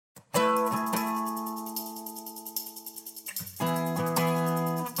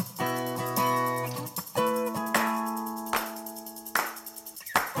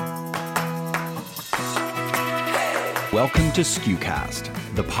Welcome to skucast,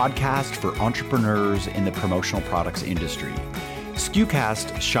 the podcast for entrepreneurs in the promotional products industry.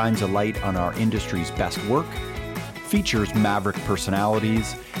 Skucast shines a light on our industry's best work, features maverick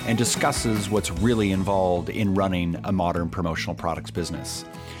personalities, and discusses what's really involved in running a modern promotional products business.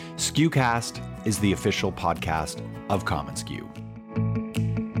 Skucast is the official podcast of commonsku.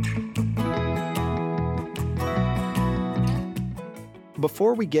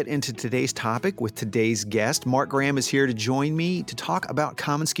 Before we get into today's topic with today's guest, Mark Graham is here to join me to talk about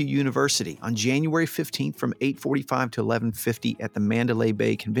commonsku University on January 15th from 8:45 to 11:50 at the Mandalay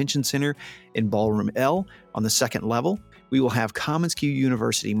Bay Convention Center in Ballroom L on the second level. We will have commonsku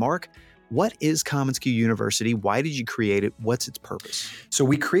University. Mark, what is commonsku University? Why did you create it? What's its purpose? So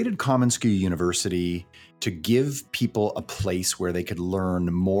we created commonsku University to give people a place where they could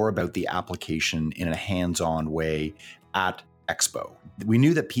learn more about the application in a hands-on way at Expo. We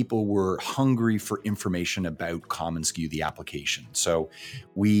knew that people were hungry for information about commonsku, the application. So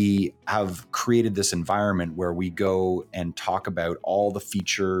we have created this environment where we go and talk about all the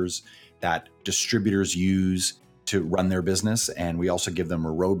features that distributors use to run their business. And we also give them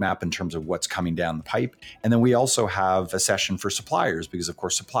a roadmap in terms of what's coming down the pipe. And then we also have a session for suppliers because, of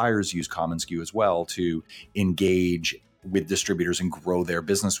course, suppliers use commonsku as well to engage with distributors and grow their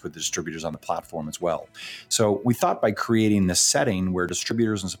business with distributors on the platform as well. So we thought by creating this setting where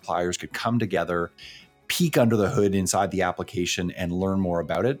distributors and suppliers could come together, peek under the hood inside the application and learn more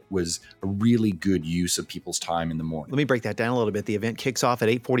about it was a really good use of people's time in the morning. Let me break that down a little bit. The event kicks off at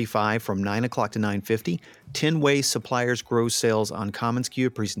 8:45 from 9 o'clock to 9:50. 10 ways suppliers grow sales on commonsku,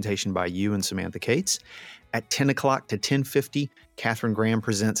 a presentation by you and Samantha Cates. At 10 o'clock to 10:50, Catherine Graham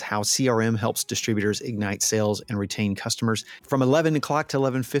presents how CRM helps distributors ignite sales and retain customers. From 11 o'clock to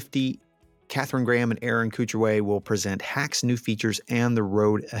 11:50, Catherine Graham and Aaron Kucherway will present hacks, new features, and the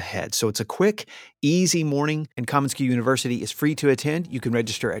road ahead. So it's a quick, easy morning, and commonsku University is free to attend. You can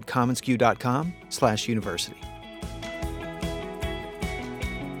register at commonsku.com/university.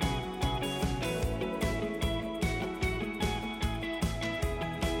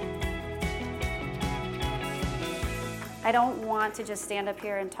 I don't want to just stand up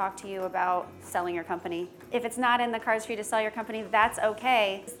here and talk to you about selling your company. If it's not in the cards for you to sell your company, that's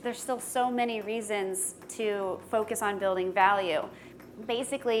okay. There's still so many reasons to focus on building value.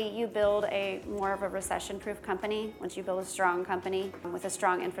 Basically, you build a more of a recession-proof company once you build a strong company with a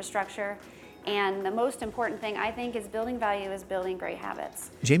strong infrastructure. And the most important thing, I think, is building value is building great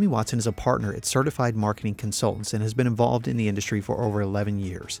habits. Jamie Watson is a partner at Certified Marketing Consultants and has been involved in the industry for over 11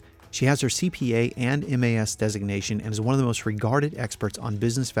 years. She has her CPA and MAS designation and is one of the most regarded experts on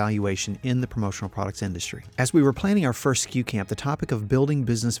business valuation in the promotional products industry. As we were planning our first skucamp, the topic of building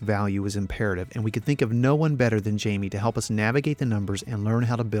business value was imperative, and we could think of no one better than Jamie to help us navigate the numbers and learn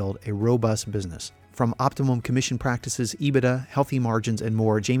how to build a robust business. From optimum commission practices, EBITDA, healthy margins, and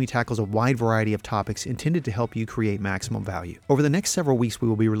more, Jamie tackles a wide variety of topics intended to help you create maximum value. Over the next several weeks, we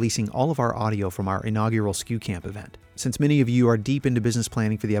will be releasing all of our audio from our inaugural skucamp event. Since many of you are deep into business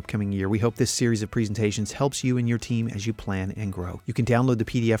planning for the upcoming year, we hope this series of presentations helps you and your team as you plan and grow. You can download the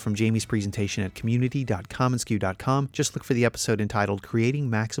PDF from Jamie's presentation at community.commonsku.com. Just look for the episode entitled Creating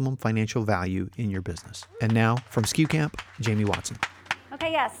Maximum Financial Value in Your Business. And now, from skucamp, Jamie Watson.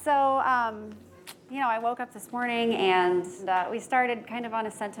 Okay, yes. So, I woke up this morning and we started kind of on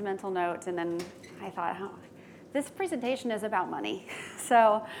a sentimental note, and then I thought, this presentation is about money.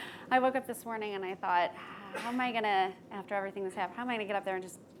 So I woke up this morning and I thought, how am I gonna, after everything that's happened, how am I gonna get up there and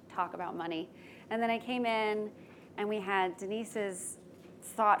just talk about money? And then I came in and we had Denise's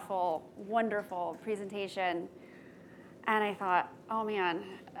thoughtful, wonderful presentation, and I thought, oh man,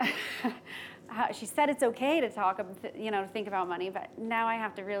 she said it's okay to talk, to think about money, but now I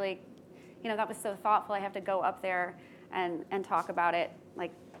have to really, that was so thoughtful. I have to go up there and talk about it,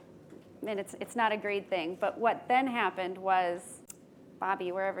 and it's not a great thing. But what then happened was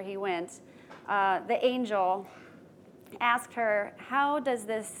Bobby, wherever he went, the angel asked her, how does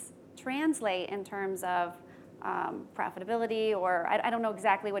this translate in terms of profitability, or I don't know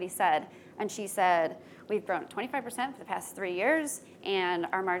exactly what he said. And she said, we've grown 25% for the past 3 years, and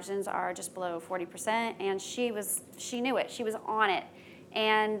our margins are just below 40%. And she knew it. She was on it.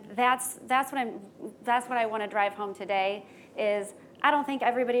 And that's what I want to drive home today is I don't think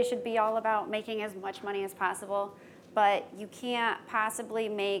everybody should be all about making as much money as possible, but you can't possibly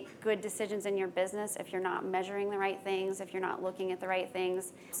make good decisions in your business if you're not measuring the right things, if you're not looking at the right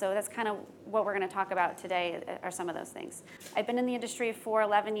things. So that's kind of what we're going to talk about today are some of those things. I've been in the industry for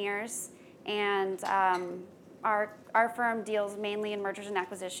 11 years, and our firm deals mainly in mergers and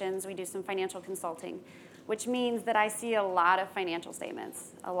acquisitions. We do some financial consulting, which means that I see a lot of financial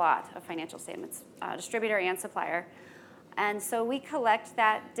statements, distributor and supplier. And so we collect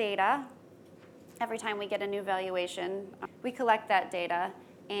that data every time we get a new valuation. We collect that data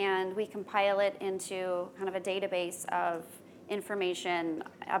and we compile it into kind of a database of information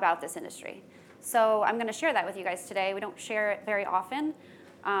about this industry. So I'm going to share that with you guys today. We don't share it very often.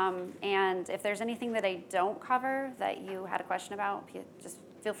 And if there's anything that I don't cover that you had a question about, just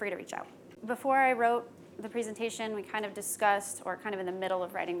feel free to reach out. Before I wrote the presentation, we kind of discussed, or kind of in the middle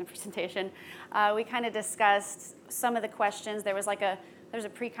of writing the presentation, we kind of discussed some of the questions. There's a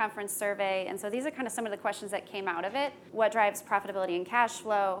pre-conference survey, and so these are kind of some of the questions that came out of it. What drives profitability and cash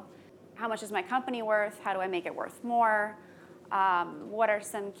flow? How much is my company worth? How do I make it worth more? What are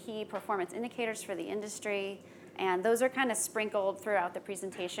some key performance indicators for the industry? And those are kind of sprinkled throughout the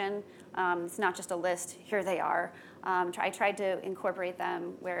presentation. It's not just a list, here they are. I tried to incorporate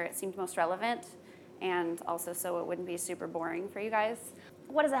them where it seemed most relevant, and also so it wouldn't be super boring for you guys.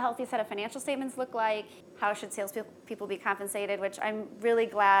 What does a healthy set of financial statements look like? How should salespeople be compensated? Which I'm really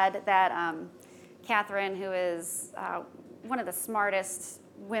glad that Catherine, who is one of the smartest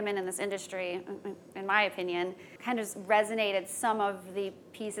women in this industry, in my opinion, kind of resonated some of the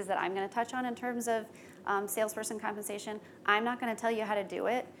pieces that I'm going to touch on in terms of salesperson compensation. I'm not going to tell you how to do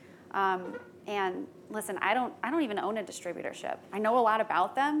it. And listen, I don't even own a distributorship. I know a lot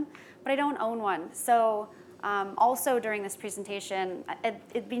about them, but I don't own one. So also during this presentation,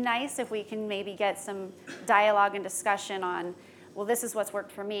 it'd be nice if we can maybe get some dialogue and discussion on, well, this is what's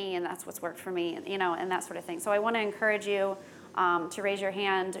worked for me, and that's what's worked for me, and that sort of thing. So I want to encourage you to raise your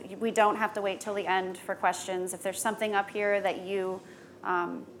hand. We don't have to wait till the end for questions. If there's something up here that you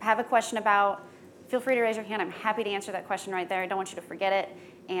have a question about, feel free to raise your hand. I'm happy to answer that question right there. I don't want you to forget it,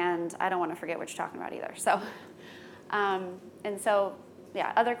 and I don't want to forget what you're talking about either. So,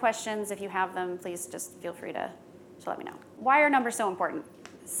 yeah, other questions, if you have them, please just feel free to let me know. Why are numbers so important?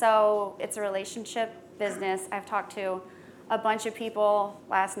 So it's a relationship business. I've talked to a bunch of people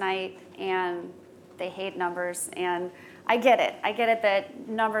last night, and they hate numbers, and I get it. I get it that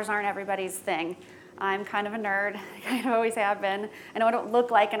numbers aren't everybody's thing. I'm kind of a nerd. I kind of always have been. I know I don't look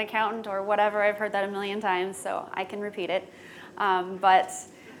like an accountant or whatever. I've heard that a million times, so I can repeat it. But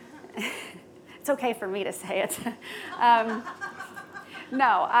it's okay for me to say it.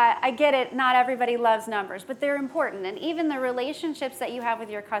 No, I get it. Not everybody loves numbers, but they're important. And even the relationships that you have with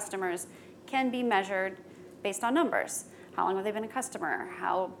your customers can be measured based on numbers. How long have they been a customer?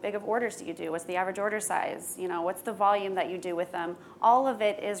 How big of orders do you do? What's the average order size? What's the volume that you do with them? All of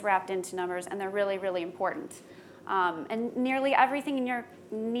it is wrapped into numbers, and they're really, really important. And nearly everything in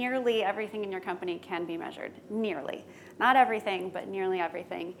your company can be measured. Nearly. Not everything, but nearly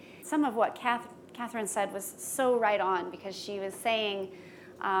everything. Some of what Catherine said was so right on, because she was saying,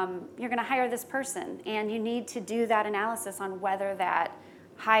 you're going to hire this person, and you need to do that analysis on whether that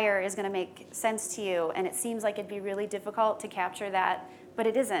hire is going to make sense to you, and it seems like it'd be really difficult to capture that, but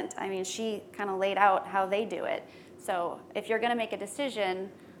it isn't. I mean, she kind of laid out how they do it. So if you're going to make a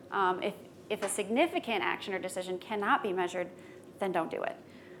decision, if a significant action or decision cannot be measured, then don't do it.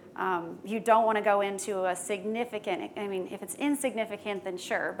 You don't want to go into a significant, if it's insignificant, then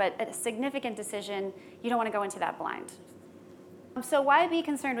sure, but a significant decision, you don't want to go into that blind. So why be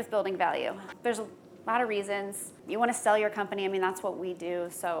concerned with building value? There's a lot of reasons. You want to sell your company. That's what we do.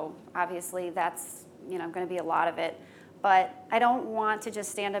 So obviously that's going to be a lot of it. But I don't want to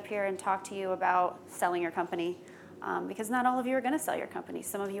just stand up here and talk to you about selling your company, because not all of you are going to sell your company.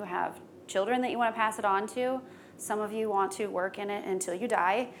 Some of you have children that you want to pass it on to. Some of you want to work in it until you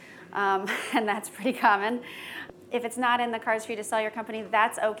die, and that's pretty common. If it's not in the cards for you to sell your company,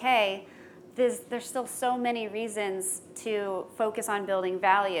 that's okay. There's still so many reasons to focus on building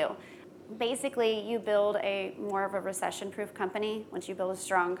value. Basically, you build more of a recession-proof company once you build a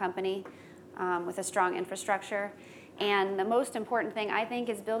strong company with a strong infrastructure. And the most important thing, I think,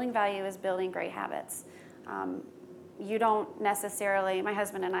 is building value is building great habits. You don't necessarily, my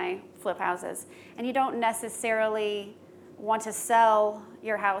husband and I flip houses, and you don't necessarily want to sell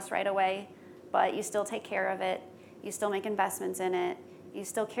your house right away, but you still take care of it, you still make investments in it, you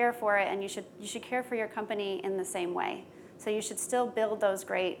still care for it, and you should care for your company in the same way. So you should still build those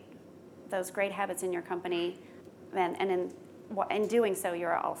great habits in your company, and in doing so,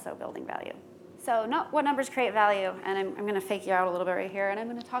 you're also building value. So what numbers create value, and I'm going to fake you out a little bit right here, and I'm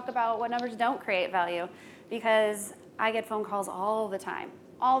going to talk about what numbers don't create value, because I get phone calls all the time,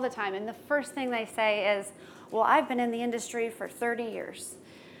 and the first thing they say is, well, I've been in the industry for 30 years.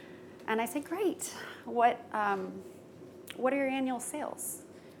 And I say, great, what are your annual sales?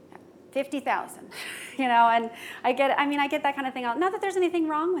 50,000, and I get that kind of thing. Not that there's anything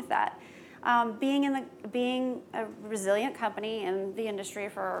wrong with that. Being a resilient company in the industry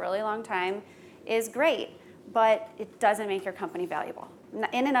for a really long time is great, but it doesn't make your company valuable.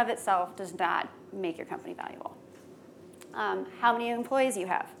 In and of itself does not make your company valuable. How many employees you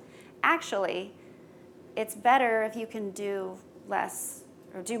have. Actually, it's better if you can do less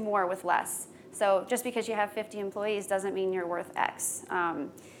or do more with less. So just because you have 50 employees doesn't mean you're worth X.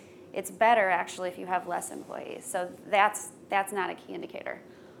 It's better actually if you have less employees. So that's not a key indicator.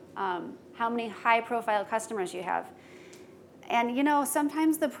 How many high-profile customers you have. And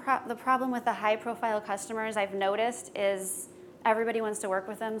sometimes the problem with the high-profile customers I've noticed is everybody wants to work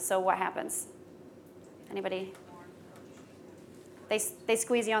with them, so what happens? Anybody? They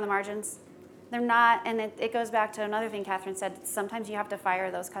squeeze you on the margins. They're not, and it goes back to another thing Catherine said, sometimes you have to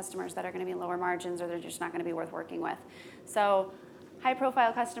fire those customers that are going to be lower margins or they're just not going to be worth working with. So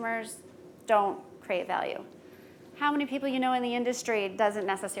high-profile customers don't create value. How many people you know in the industry doesn't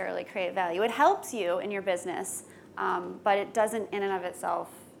necessarily create value. It helps you in your business, but it doesn't in and of itself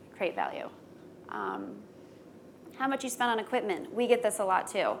create value. How much you spend on equipment. We get this a lot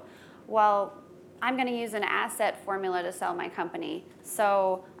too. Well, I'm going to use an asset formula to sell my company.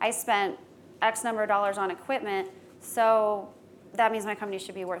 So I spent X number of dollars on equipment, so that means my company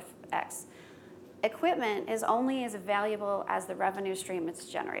should be worth X. Equipment is only as valuable as the revenue stream it's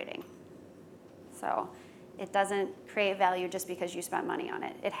generating. So it doesn't create value just because you spent money on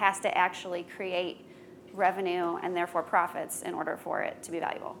it. It has to actually create revenue and therefore profits in order for it to be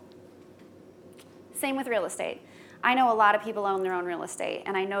valuable. Same with real estate. I know a lot of people own their own real estate,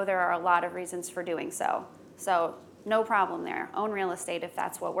 and I know there are a lot of reasons for doing so. So no problem there. Own real estate if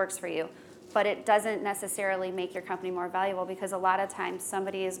that's what works for you. But it doesn't necessarily make your company more valuable because a lot of times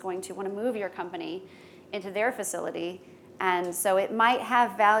somebody is going to want to move your company into their facility. And so it might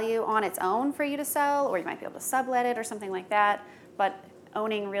have value on its own for you to sell, or you might be able to sublet it or something like that. But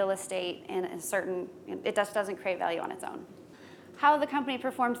owning real estate in it just doesn't create value on its own. How the company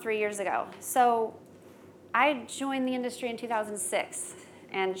performed 3 years ago. So I joined the industry in 2006,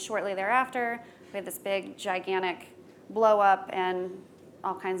 and shortly thereafter, we had this big, gigantic blow up, and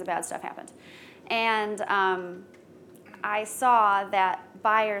all kinds of bad stuff happened. And I saw that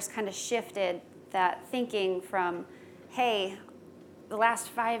buyers kind of shifted that thinking from, hey, the last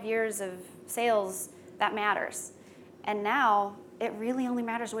 5 years of sales, that matters. And now it really only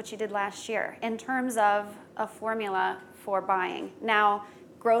matters what you did last year in terms of a formula for buying. Now,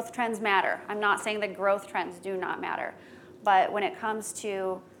 growth trends matter. I'm not saying that growth trends do not matter, but when it comes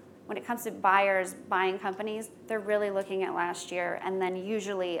to buyers buying companies, they're really looking at last year and then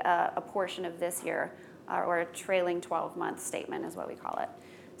usually a portion of this year or a trailing 12-month statement is what we call it.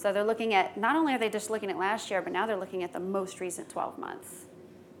 So they're looking at, not only are they just looking at last year, but now they're looking at the most recent 12 months,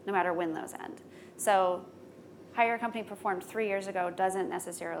 no matter when those end. So how your company performed 3 years ago doesn't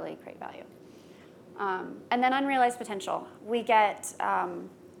necessarily create value. And then unrealized potential. We get,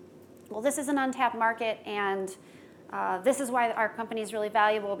 well, this is an untapped market, and this is why our company is really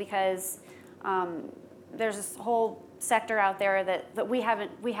valuable because there's this whole sector out there that we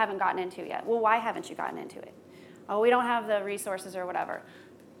haven't gotten into yet. Well, why haven't you gotten into it? Oh, we don't have the resources or whatever.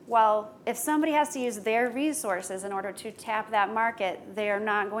 Well, if somebody has to use their resources in order to tap that market, they are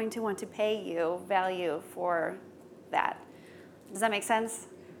not going to want to pay you value for that. Does that make sense?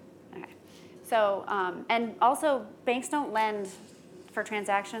 Okay. So, and also banks don't lend for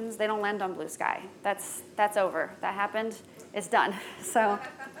transactions. They don't lend on blue sky. That's over. That happened. It's done. So,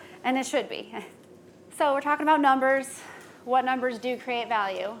 and it should be. So we're talking about numbers. What numbers do create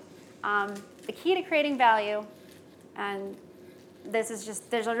value? The key to creating value, and there's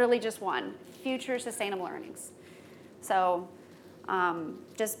really just one, future sustainable earnings. So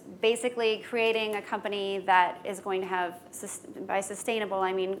just basically creating a company that is going to have, by sustainable,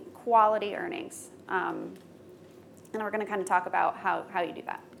 I mean quality earnings. And we're going to kind of talk about how you do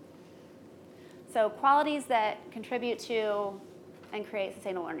that. So qualities that contribute to and create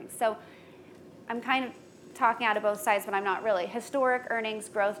sustainable earnings. So I'm kind of talking out of both sides, but I'm not really. Historic earnings,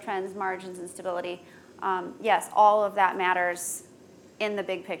 growth trends, margins, and stability. Yes, all of that matters in the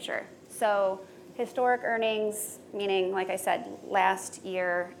big picture. So historic earnings, meaning, like I said, last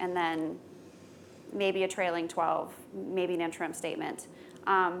year and then maybe a trailing 12, maybe an interim statement.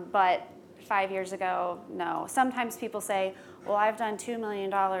 But 5 years ago, no. Sometimes people say, well, I've done $2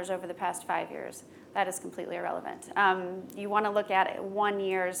 million over the past 5 years. That is completely irrelevant. You want to look at 1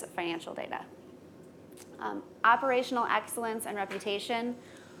 year's financial data. Operational excellence and reputation.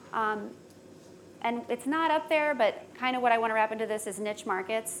 And it's not up there, but kind of what I want to wrap into this is niche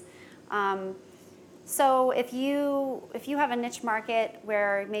markets. So if you have a niche market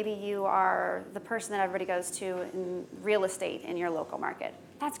where maybe you are the person that everybody goes to in real estate in your local market,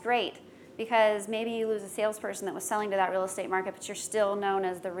 that's great because maybe you lose a salesperson that was selling to that real estate market, but you're still known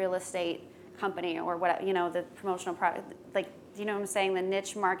as the real estate company or what, the promotional product, like, you know what I'm saying, the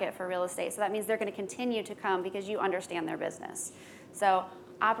niche market for real estate. So that means they're going to continue to come because you understand their business. So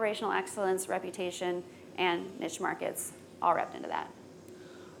operational excellence, reputation, and niche markets all wrapped into that.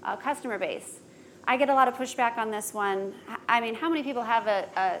 Customer base. I get a lot of pushback on this one. I mean, how many people have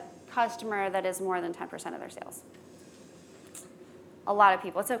a customer that is more than 10% of their sales? A lot of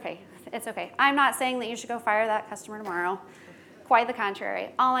people. It's okay. It's okay. I'm not saying that you should go fire that customer tomorrow. Quite the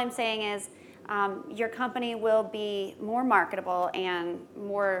contrary. All I'm saying is your company will be more marketable and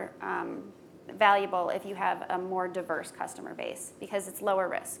more valuable if you have a more diverse customer base because it's lower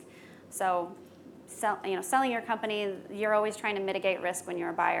risk. So, selling your company, you're always trying to mitigate risk when you're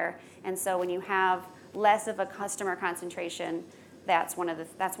a buyer, and so when you have less of a customer concentration, that's one of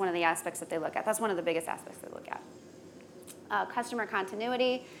the aspects that they look at. That's one of the biggest aspects they look at. Customer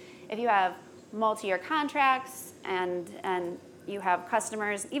continuity. If you have multi-year contracts and you have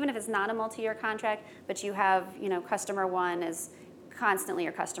customers, even if it's not a multi-year contract, but you have, customer one is constantly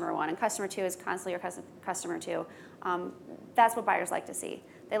your customer one, and customer two is constantly your customer two. That's what buyers like to see.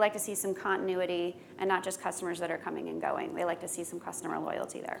 They like to see some continuity and not just customers that are coming and going. They like to see some customer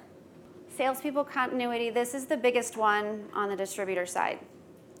loyalty there. Salespeople continuity, this is the biggest one on the distributor side.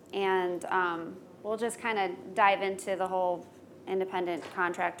 And we'll just kind of dive into the whole independent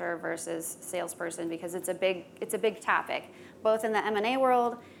contractor versus salesperson because it's a big topic, both in the M&A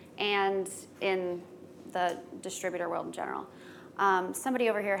world and in the distributor world in general. Somebody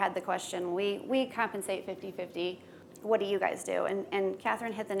over here had the question, we compensate 50-50. What do you guys do? And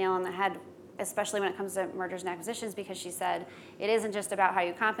Catherine hit the nail on the head, especially when it comes to mergers and acquisitions, because she said it isn't just about how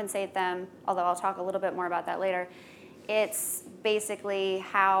you compensate them, although I'll talk a little bit more about that later. It's basically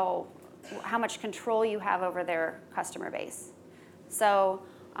how much control you have over their customer base. So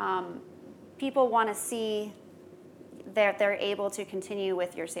people want to see that they're able to continue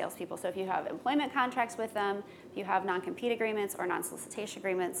with your salespeople. So if you have employment contracts with them, if you have non-compete agreements or non-solicitation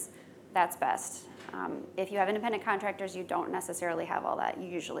agreements, that's best. If you have independent contractors, you don't necessarily have all that. You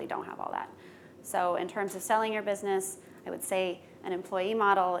usually don't have all that. So in terms of selling your business, I would say an employee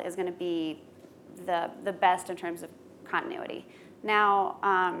model is going to be the best in terms of continuity.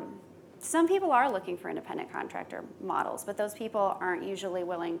 Now, some people are looking for independent contractor models, but those people aren't usually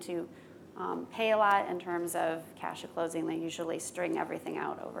willing to pay a lot in terms of cash at closing. They usually string everything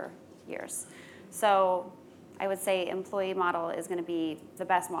out over years. So I would say employee model is going to be the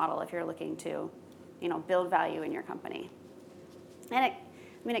best model if you're looking to, build value in your company. And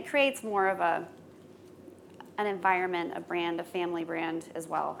it creates more of an environment, a brand, a family brand as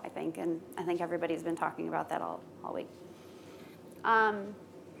well, I think. And I think everybody's been talking about that all week.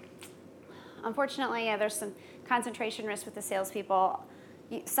 Unfortunately, there's some concentration risk with the salespeople.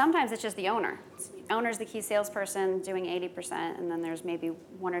 Sometimes it's just the owner. The owner's the key salesperson doing 80%, and then there's maybe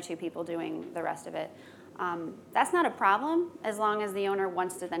one or two people doing the rest of it. That's not a problem as long as the owner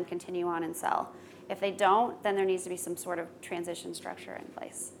wants to then continue on and sell. If they don't, then there needs to be some sort of transition structure in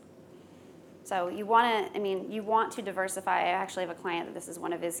place. So you want to diversify. I actually have a client that this is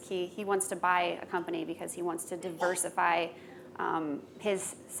one of his key. He wants to buy a company because he wants to diversify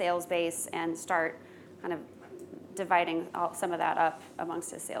his sales base and start kind of dividing some of that up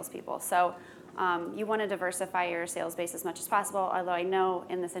amongst his salespeople. So you want to diversify your sales base as much as possible, although I know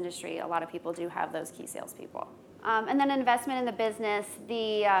in this industry a lot of people do have those key salespeople. And then investment in the business,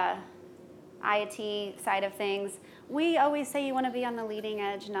 the IT side of things. We always say you want to be on the leading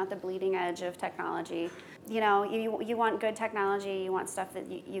edge, not the bleeding edge of technology. You want good technology, you want stuff that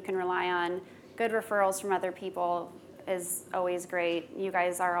you can rely on. Good referrals from other people is always great. You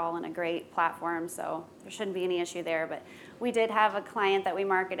guys are all in a great platform, so there shouldn't be any issue there. But we did have a client that we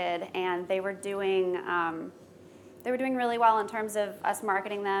marketed, and they were doing really well in terms of us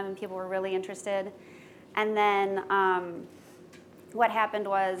marketing them, and people were really interested. And then what happened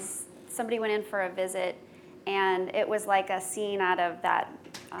was somebody went in for a visit, and it was like a scene out of that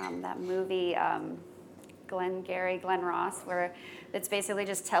movie, Glenn Ross, where it's basically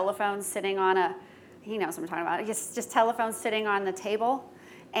just telephones sitting on a, he knows what I'm talking about. It's just telephones sitting on the table,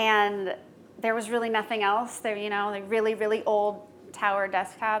 and there was really nothing else. They're like really, really old tower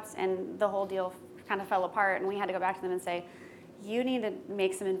desktops, and the whole deal kind of fell apart. And we had to go back to them and say, you need to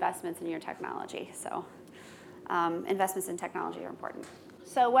make some investments in your technology. So investments in technology are important.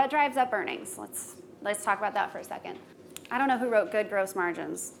 So what drives up earnings? Let's talk about that for a second. I don't know who wrote good gross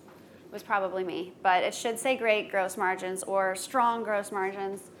margins. It was probably me, but it should say great gross margins or strong gross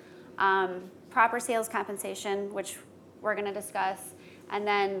margins. Proper sales compensation, which we're going to discuss, and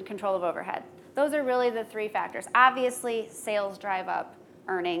then control of overhead. Those are really the three factors. Obviously, sales drive up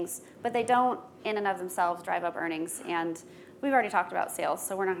earnings, but they don't in and of themselves drive up earnings. And we've already talked about sales,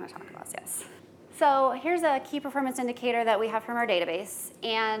 so we're not going to talk about sales. So here's a key performance indicator that we have from our database,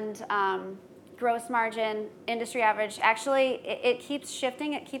 and gross margin, industry average. Actually, it keeps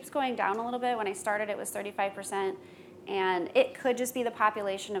shifting. It keeps going down a little bit. When I started, it was 35%, and it could just be the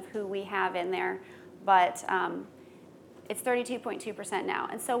population of who we have in there, but it's 32.2% now.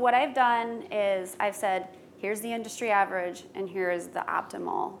 And so what I've done is I've said, here's the industry average, and here is the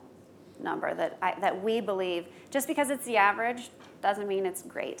optimal number that we believe. Just because it's the average doesn't mean it's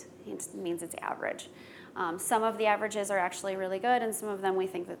great. It means it's average. Some of the averages are actually really good, and some of them we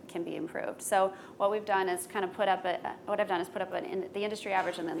think that can be improved. So what we've done is kind of put up the industry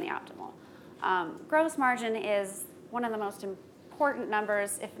average and then the optimal. Gross margin is one of the most important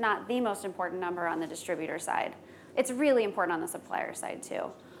numbers, if not the most important number on the distributor side. It's really important on the supplier side too.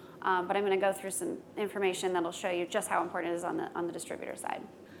 But I'm going to go through some information that'll show you just how important it is on the distributor side.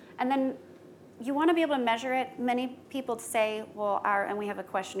 And then you want to be able to measure it. Many people say, and we have a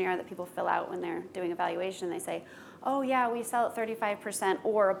questionnaire that people fill out when they're doing evaluation. They say, oh yeah, we sell at 35%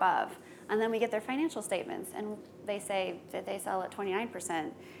 or above. And then we get their financial statements, and they say that they sell at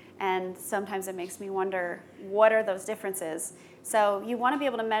 29%. And sometimes it makes me wonder, what are those differences? So you want to be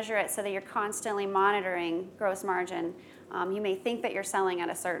able to measure it so that you're constantly monitoring gross margin. You may think that you're selling at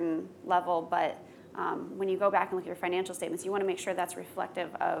a certain level, but when you go back and look at your financial statements, you want to make sure that's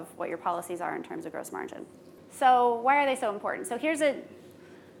reflective of what your policies are in terms of gross margin. So why are they so important? So here's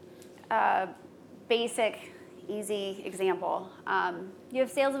a basic, easy example. You have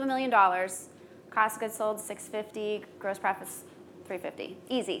sales of $1 million, cost of goods sold $650, gross profits $350.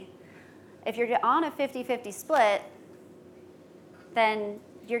 Easy. If you're on a 50-50 split, then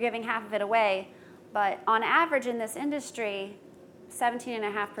you're giving half of it away. But on average in this industry,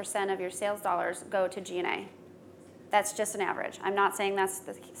 17.5% of your sales dollars go to G&A. That's just an average. I'm not saying that's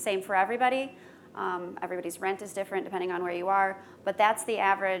the same for everybody. Everybody's rent is different depending on where you are, but that's the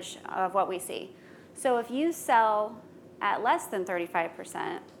average of what we see. So if you sell at less than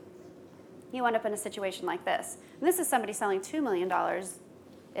 35%, you end up in a situation like this. And this is somebody selling $2 million.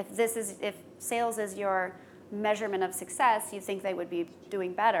 If sales is your measurement of success, you think they would be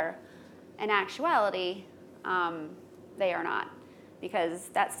doing better. In actuality, they are not, because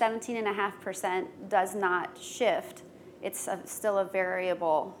that 17.5% does not shift. It's still a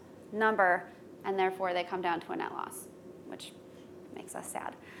variable number, and therefore they come down to a net loss, which makes us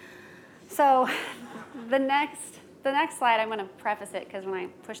sad. So the next slide, I'm going to preface it because when I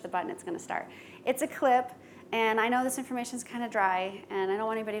push the button, it's going to start. It's a clip, and I know this information is kind of dry, and I don't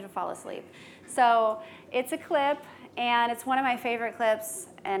want anybody to fall asleep. So it's a clip, and it's one of my favorite clips,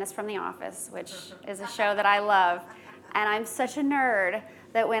 and it's from The Office, which is a show that I love. And I'm such a nerd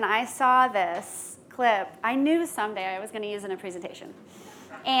that when I saw this clip, I knew someday I was going to use it in a presentation.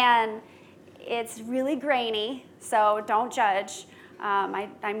 And it's really grainy, so don't judge.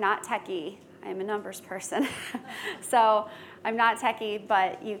 I'm not techie. I'm a numbers person. So I'm not techie,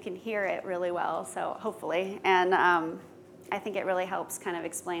 but you can hear it really well, so hopefully. And I think it really helps kind of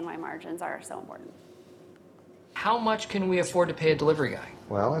explain why margins are so important. How much can we afford to pay a delivery guy?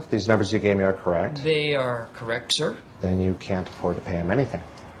 Well, if these numbers you gave me are correct, They are correct, sir. then you can't afford to pay him anything.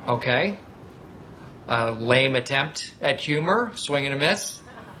 Okay. Lame attempt at humor, swing and a miss.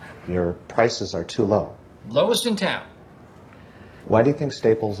 Your prices are too low. Lowest in town. Why do you think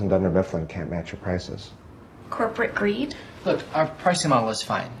Staples and Dunder Mifflin can't match your prices? Corporate greed? Look, our pricing model is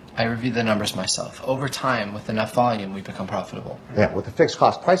fine. I reviewed the numbers myself. Over time, with enough volume, we become profitable. Yeah, with the fixed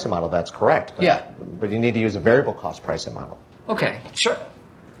cost pricing model, that's correct. But you need to use a variable cost pricing model. Okay, sure.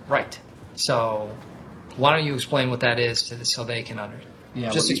 Right. So why don't you explain what that is so they can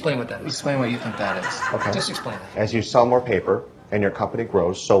just explain what that is. Explain what you think that is. Okay. Just explain it. As you sell more paper and your company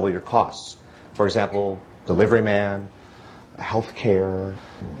grows, so will your costs. For example, delivery man, healthcare,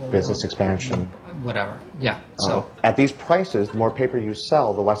 business expansion. Whatever. Yeah. So At these prices, the more paper you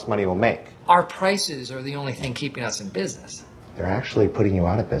sell, the less money you'll make. our prices are the only thing keeping us in business. They're actually putting you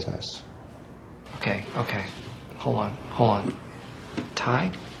out of business. Okay. Hold on.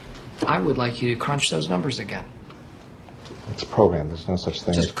 Ty, I would like you to crunch those numbers again. It's a program. There's no such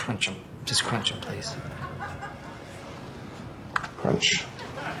thing as Just crunch them, please. crunch.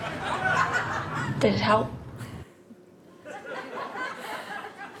 Did it help?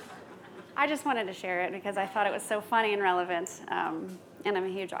 I just wanted to share it because I thought it was so funny and relevant, and I'm a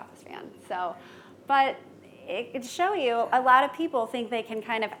huge Office fan. But it show you a lot of people think they can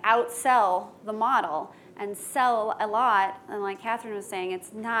kind of outsell the model and sell a lot, and like Catherine was saying,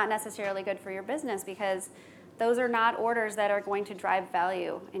 it's not necessarily good for your business because those are not orders that are going to drive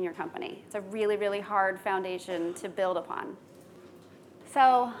value in your company. It's a really, really hard foundation to build upon.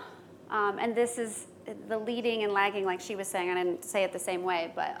 So, and this is the leading and lagging, like she was saying, I didn't say it the same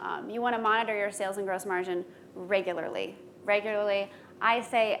way, but you want to monitor your sales and gross margin regularly. I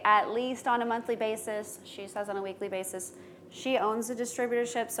say at least on a monthly basis. She says on a weekly basis. She owns a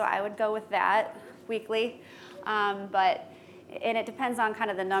distributorship, so I would go with that weekly. And it depends on kind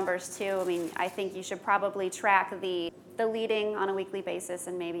of the numbers too. I mean, I think you should probably track the leading on a weekly basis,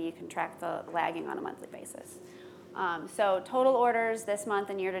 and maybe you can track the lagging on a monthly basis. So total orders this month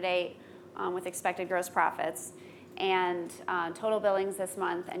and year to date with expected gross profits, and total billings this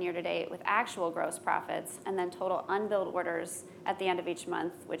month and year to date with actual gross profits, and then total unbilled orders at the end of each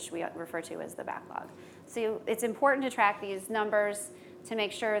month, which we refer to as the backlog. So it's important to track these numbers to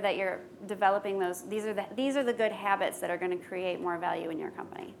make sure that you're developing those. These are the good habits that are going to create more value in your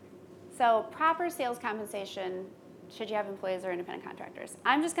company. So proper sales compensation, should you have employees or independent contractors?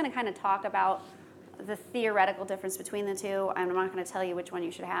 I'm just going to kind of talk about the theoretical difference between the two. I'm not going to tell you which one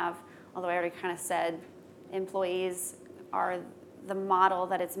you should have, although I already kind of said employees are the model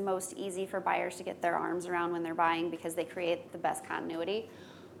that it's most easy for buyers to get their arms around when they're buying because they create the best continuity.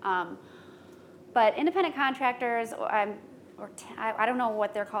 But independent contractors, I don't know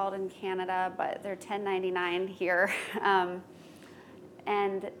what they're called in Canada, but they're 1099 here.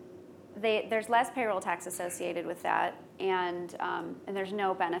 And there's less payroll tax associated with that, and there's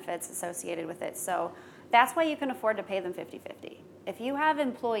no benefits associated with it. So that's why you can afford to pay them 50-50. If you have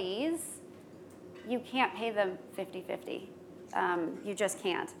employees, you can't pay them 50-50. You just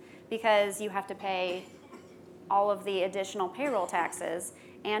can't, because you have to pay all of the additional payroll taxes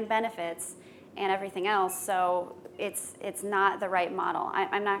and benefits and everything else. So it's not the right model.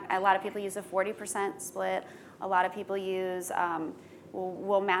 A lot of people use a 40% split. A lot of people use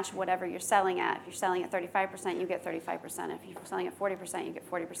will match whatever you're selling at. If you're selling at 35%, you get 35%. If you're selling at 40%, you get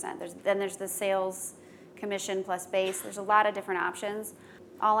 40%. Then there's the sales commission plus base. There's a lot of different options.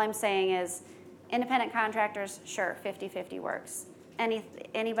 All I'm saying is independent contractors, sure, 50-50 works.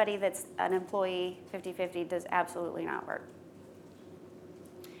 Anybody that's an employee, 50-50 does absolutely not work.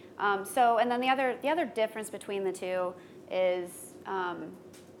 And then the other difference between the two is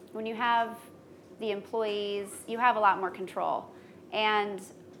when you have the employees, you have a lot more control. And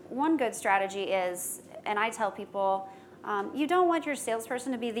one good strategy is, and I tell people, you don't want your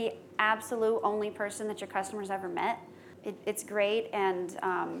salesperson to be the absolute only person that your customer's ever met. It's great, and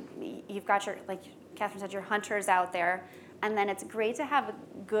you've got your, like Catherine said, your hunters out there. And then it's great to have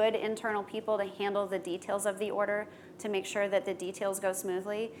good internal people to handle the details of the order to make sure that the details go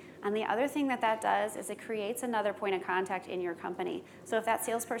smoothly. And the other thing that does is it creates another point of contact in your company. So if that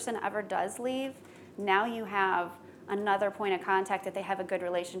salesperson ever does leave, now you have another point of contact that they have a good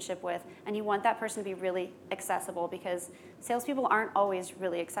relationship with, and you want that person to be really accessible, because salespeople aren't always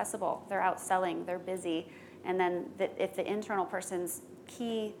really accessible. They're out selling, they're busy, and then if the internal person's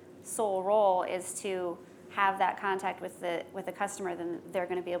key sole role is to have that contact with the customer, then they're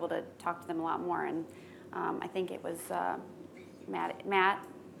going to be able to talk to them a lot more. And I think it was Matt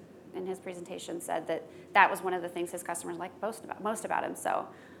in his presentation said that was one of the things his customers liked most about him. So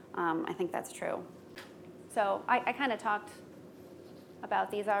I think that's true. So I kind of talked about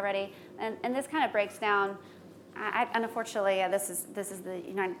these already, and this kind of breaks down. Unfortunately, this is the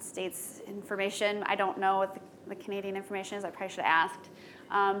United States information. I don't know what the Canadian information is. I probably should have asked.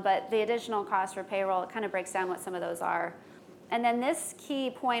 But the additional cost for payroll, it kind of breaks down what some of those are. And then this key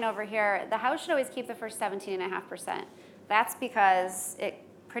point over here, the house should always keep the first 17.5%. That's because it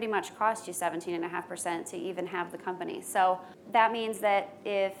pretty much costs you 17.5% to even have the company. So that means that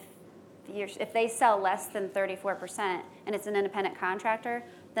if they sell less than 34% and it's an independent contractor,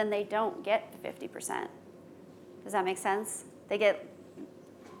 then they don't get the 50%. Does that make sense? They get,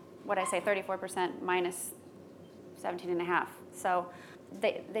 34% minus 17.5. So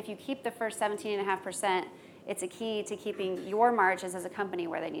if you keep the first 17.5%, it's a key to keeping your margins as a company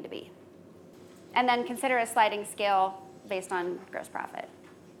where they need to be. And then consider a sliding scale based on gross profit.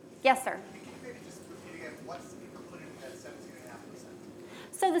 Yes, sir? Can you maybe just repeat again, what's included in that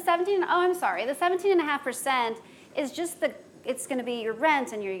 17.5%? So the 17.5% is just it's going to be your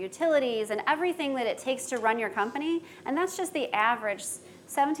rent and your utilities and everything that it takes to run your company. And that's just the average.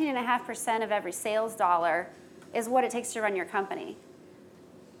 17.5% of every sales dollar is what it takes to run your company.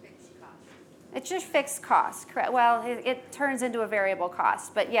 Fixed cost. It's just fixed cost, correct? Well, it turns into a variable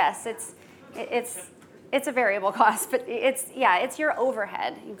cost, but yes, it's a variable cost, but it's your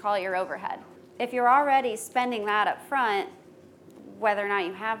overhead. You can call it your overhead. If you're already spending that up front, whether or not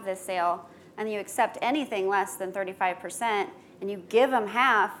you have this sale, and you accept anything less than 35%, and you give them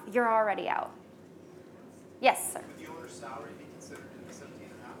half, you're already out. Yes, sir. Would the owner's salary be considered in the 17.5?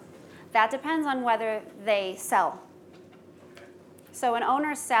 That depends on whether they sell. Okay. So an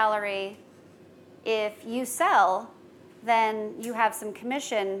owner's salary If you sell, then you have some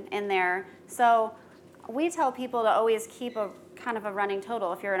commission in there. So we tell people to always keep a kind of a running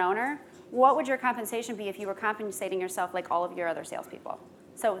total. If you're an owner, what would your compensation be if you were compensating yourself like all of your other salespeople?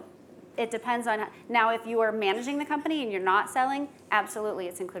 So it depends on, now if you are managing the company and you're not selling, absolutely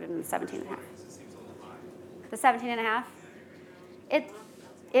it's included in the 17.5. The 17.5?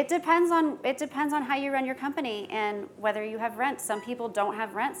 It depends on how you run your company and whether you have rent. Some people don't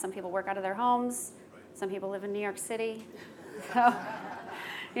have rent. Some people work out of their homes. Some people live in New York City. So,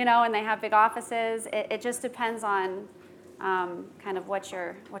 and they have big offices. It just depends on kind of what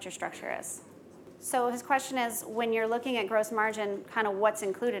your structure is. So his question is, when you're looking at gross margin, kind of what's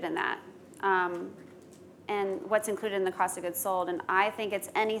included in that, and what's included in the cost of goods sold. And I think it's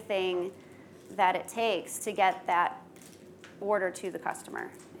anything that it takes to get that order to the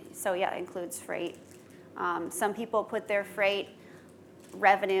customer. So yeah, it includes freight. Some people put their freight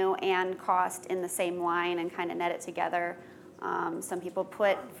revenue and cost in the same line and kind of net it together. Some people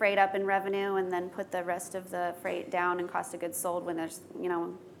put freight up in revenue and then put the rest of the freight down in cost of goods sold when there's,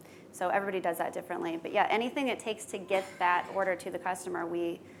 so everybody does that differently. But yeah, anything it takes to get that order to the customer,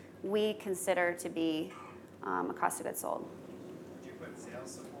 we consider to be a cost of goods sold. Would you put sales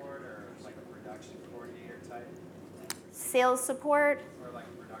support or like a production coordinator type? Sales support. Or like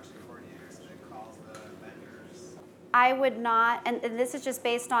a production coordinator that calls the vendors? I would not, and this is just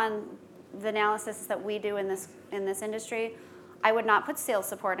based on the analysis that we do in this industry. I would not put sales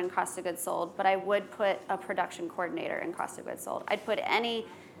support in cost of goods sold, but I would put a production coordinator in cost of goods sold. I'd put any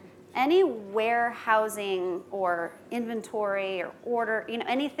warehousing or inventory or order,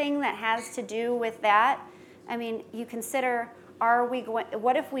 anything that has to do with that. I mean, you consider,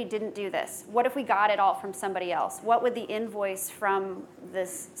 what if we didn't do this? What if we got it all from somebody else? What would the invoice from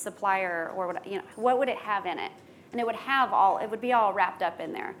this supplier, or what would it have in it? And it would be all wrapped up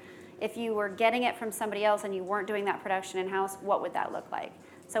in there. If you were getting it from somebody else and you weren't doing that production in-house, what would that look like?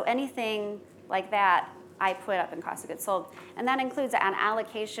 So anything like that, I put up in cost of goods sold. And that includes an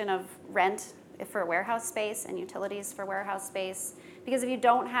allocation of rent for warehouse space and utilities for warehouse space. Because if you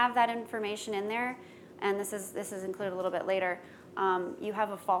don't have that information in there, and this is included a little bit later, you have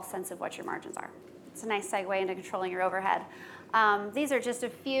a false sense of what your margins are. It's a nice segue into controlling your overhead. These are just a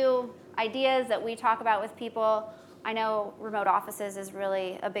few ideas that we talk about with people. I know remote offices is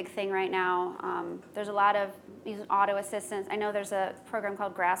really a big thing right now. There's a lot of auto assistants. I know there's a program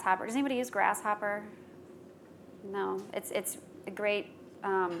called Grasshopper. Does anybody use Grasshopper? No, it's a great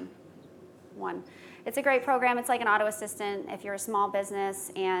one. It's a great program. It's like an auto assistant if you're a small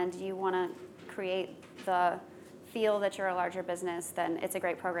business and you want to create the feel that you're a larger business, then it's a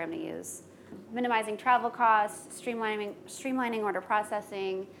great program to use. Minimizing travel costs, streamlining order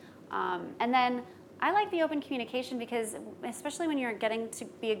processing, and then I like the open communication because especially when you're getting to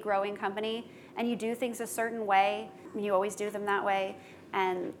be a growing company and you do things a certain way, you always do them that way,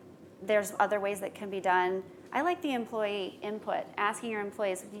 and there's other ways that can be done. I like the employee input, asking your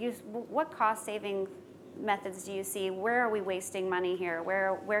employees, what cost-saving methods do you see? Where are we wasting money here?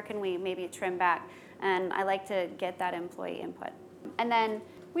 Where can we maybe trim back? And I like to get that employee input. And then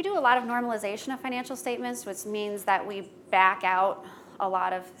we do a lot of normalization of financial statements, which means that we back out a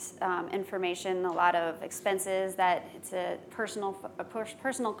lot of information, a lot of expenses, that it's a personal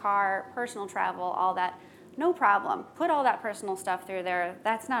car, personal travel, all that. No problem. Put all that personal stuff through there.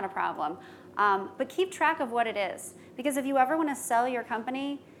 That's not a problem. But keep track of what it is. Because if you ever want to sell your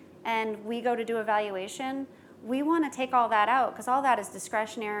company and we go to do a valuation, we want to take all that out because all that is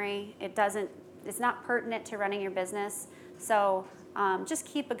discretionary. It's not pertinent to running your business. So just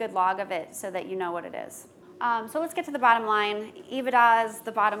keep a good log of it so that you know what it is. So let's get to the bottom line. EBITDA is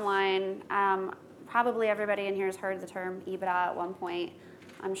the bottom line. Probably everybody in here has heard the term EBITDA at one point.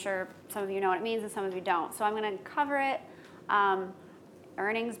 I'm sure some of you know what it means and some of you don't. So I'm going to cover it.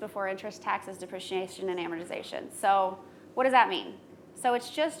 Earnings before interest, taxes, depreciation, and amortization. So what does that mean? So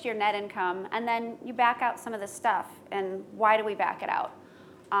it's just your net income, and then you back out some of this stuff. And why do we back it out?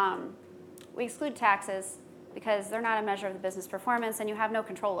 We exclude taxes because they're not a measure of the business performance, and you have no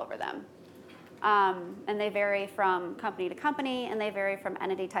control over them. And they vary from company to company, and they vary from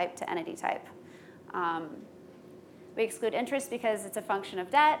entity type to entity type. We exclude interest because it's a function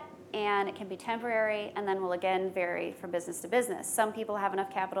of debt, and it can be temporary, and then will again vary from business to business. Some people have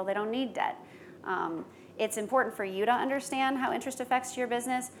enough capital, they don't need debt. It's important for you to understand how interest affects your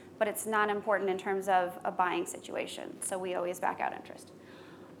business, but it's not important in terms of a buying situation. So we always back out interest.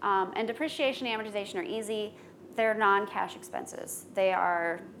 And depreciation and amortization are easy. They're non-cash expenses.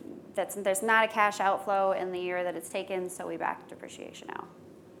 There's not a cash outflow in the year that it's taken, so we back depreciation out.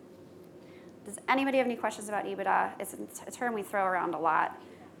 Does anybody have any questions about EBITDA? It's a term we throw around a lot.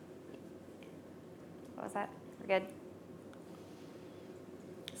 What was that? We're good.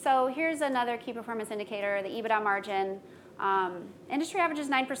 So here's another key performance indicator, the EBITDA margin. Industry average is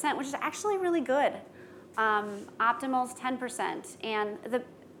 9%, which is actually really good. Optimal's 10%. And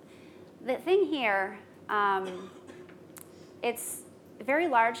the thing here, it's very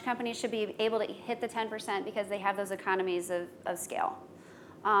large companies should be able to hit the 10% because they have those economies of scale.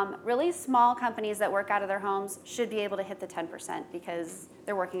 Really small companies that work out of their homes should be able to hit the 10% because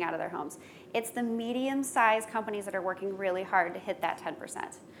they're working out of their homes. It's the medium-sized companies that are working really hard to hit that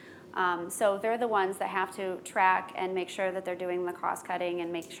 10%. So they're the ones that have to track and make sure that they're doing the cost cutting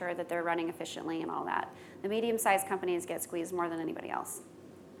and make sure that they're running efficiently and all that. The medium-sized companies get squeezed more than anybody else.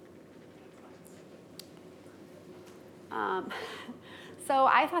 So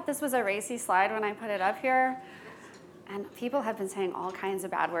I thought this was a racy slide when I put it up here, and people have been saying all kinds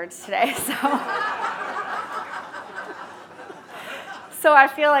of bad words today, so I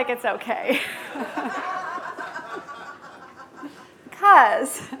feel like it's okay.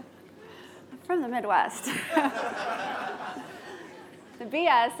 Because I'm from the Midwest. The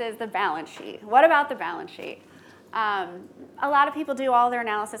BS is the balance sheet. What about the balance sheet? A lot of people do all their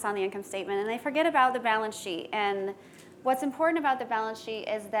analysis on the income statement, and they forget about the balance sheet. And what's important about the balance sheet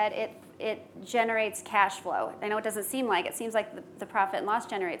is that it generates cash flow. I know it doesn't seem like it. It seems like the profit and loss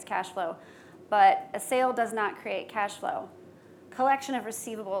generates cash flow, but a sale does not create cash flow. Collection of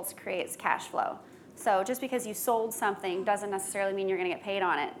receivables creates cash flow. So just because you sold something doesn't necessarily mean you're going to get paid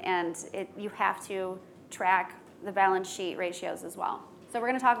on it, and you have to track the balance sheet ratios as well. So we're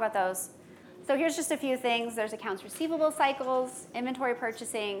going to talk about those. So here's just a few things. There's accounts receivable cycles, inventory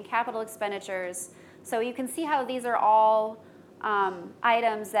purchasing, capital expenditures. So you can see how these are all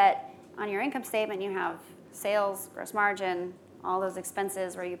items that on your income statement you have sales, gross margin, all those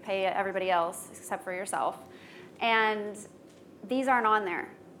expenses where you pay everybody else except for yourself. And these aren't on there,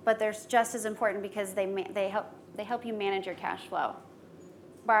 but they're just as important because they help you manage your cash flow.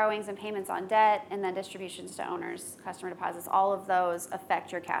 Borrowings and payments on debt, and then distributions to owners, customer deposits, all of those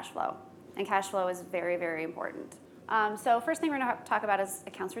affect your cash flow. And cash flow is very, very important. So first thing we're going to talk about is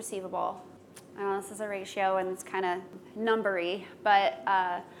accounts receivable. I know this is a ratio and it's kind of numbery, but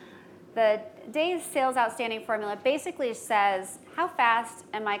the days sales outstanding formula basically says how fast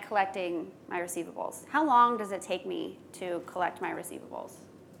am I collecting my receivables? How long does it take me to collect my receivables?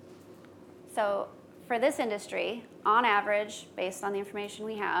 So for this industry, on average, based on the information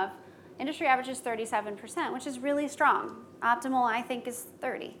we have, industry average is 37%, which is really strong. Optimal, I think, is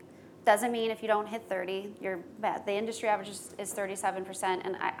 30. Doesn't mean if you don't hit 30, you're bad. The industry average is 37%,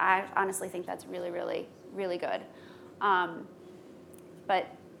 and I honestly think that's really, really, really good. But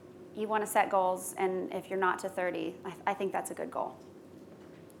you want to set goals, and if you're not to 30, I think that's a good goal.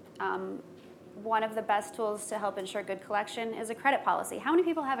 One of the best tools to help ensure good collection is a credit policy. How many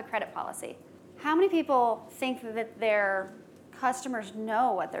people have a credit policy? How many people think that their customers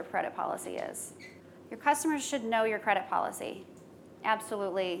know what their credit policy is? Your customers should know your credit policy.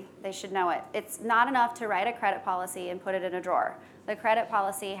 Absolutely, they should know it. It's not enough to write a credit policy and put it in a drawer. The credit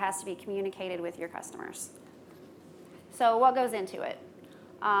policy has to be communicated with your customers. So what goes into it?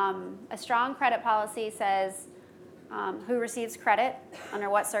 A strong credit policy says who receives credit,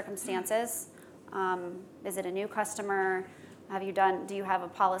 under what circumstances. Is it a new customer? Do you have a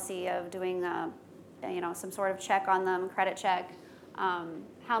policy of doing some sort of check on them, credit check?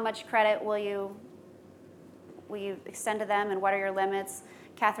 How much credit will you extend to them, and what are your limits?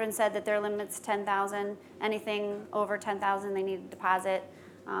 Catherine said that their limit's $10,000. Anything over $10,000, they need a deposit.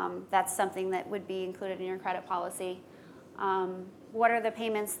 That's something that would be included in your credit policy. What are the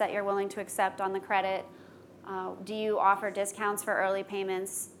payments that you're willing to accept on the credit? Do you offer discounts for early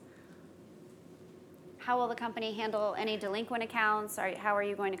payments? How will the company handle any delinquent accounts? How are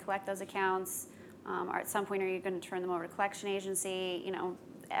you going to collect those accounts? Or at some point, are you going to turn them over to collection agency?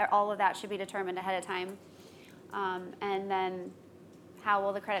 All of that should be determined ahead of time. And then how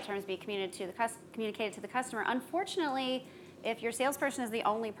will the credit terms be communicated to the customer? Unfortunately, if your salesperson is the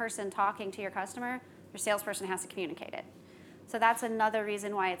only person talking to your customer, your salesperson has to communicate it. So that's another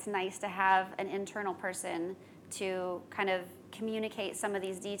reason why it's nice to have an internal person to kind of communicate some of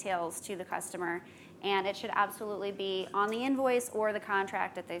these details to the customer. And it should absolutely be on the invoice or the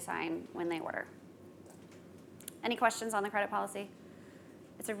contract that they sign when they order. Any questions on the credit policy?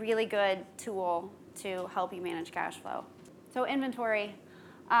 It's a really good tool to help you manage cash flow. So inventory.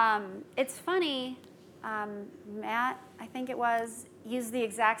 It's funny, Matt, I think it was, used the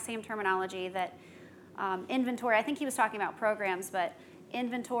exact same terminology that inventory, I think he was talking about programs, but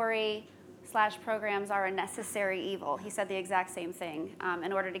inventory/programs are a necessary evil. He said the exact same thing.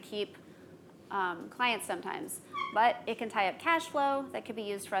 In order to keep clients sometimes. But it can tie up cash flow that could be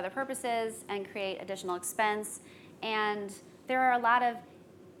used for other purposes and create additional expense. And there are a lot of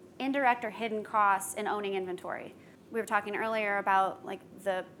indirect or hidden costs in owning inventory. We were talking earlier about like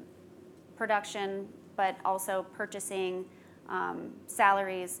the production, but also purchasing,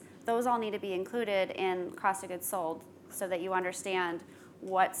 salaries. Those all need to be included in cost of goods sold so that you understand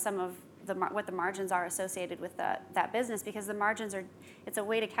what what the margins are associated with that business, because the margins it's a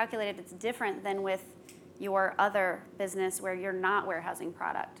way to calculate it. It's different than with your other business where you're not warehousing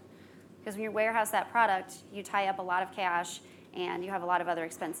product. Because when you warehouse that product, you tie up a lot of cash and you have a lot of other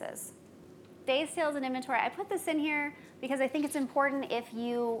expenses. Days sales and inventory, I put this in here because I think it's important if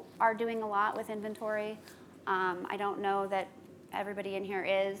you are doing a lot with inventory. I don't know that everybody in here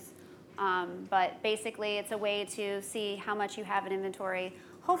is, but basically it's a way to see how much you have in inventory.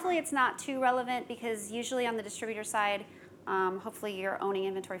 Hopefully it's not too relevant, because usually on the distributor side, hopefully you're owning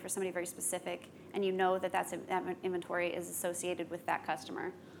inventory for somebody very specific and you know that that inventory is associated with that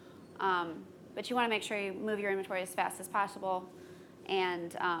customer. But you want to make sure you move your inventory as fast as possible,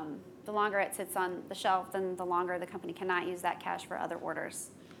 and the longer it sits on the shelf, then the longer the company cannot use that cash for other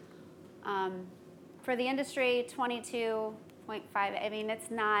orders. For the industry, 22.5, I mean,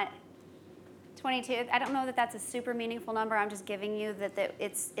 it's not 22. I don't know that that's a super meaningful number. I'm just giving you that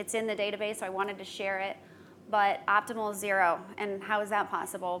it's in the database, so I wanted to share it. But optimal is 0, and how is that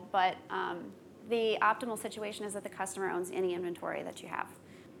possible? But the optimal situation is that the customer owns any inventory that you have.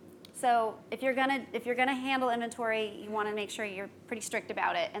 So if you're gonna handle inventory, you want to make sure you're pretty strict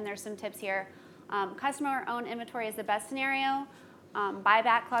about it. And there's some tips here. Customer-owned inventory is the best scenario.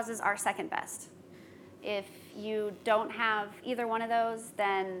 Buyback clauses are second best. If you don't have either one of those,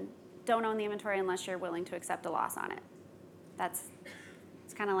 then don't own the inventory unless you're willing to accept a loss on it.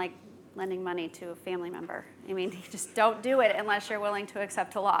 It's kind of like lending money to a family member. I mean, you just don't do it unless you're willing to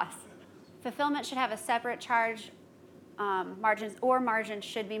accept a loss. Fulfillment should have a separate charge. Margins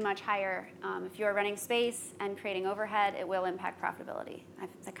should be much higher. If you're running space and creating overhead, it will impact profitability.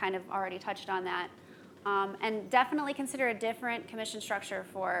 I kind of already touched on that. And definitely consider a different commission structure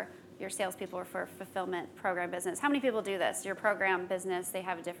for your salespeople or for fulfillment program business. How many people do this? Your program business, they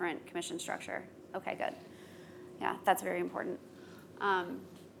have a different commission structure. Okay, good. Yeah, that's very important. And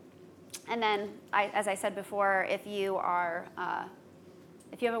then, as I said before, if you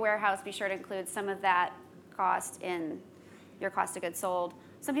have a warehouse, be sure to include some of that cost in your cost of goods sold.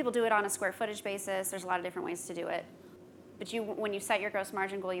 Some people do it on a square footage basis. There's a lot of different ways to do it. But when you set your gross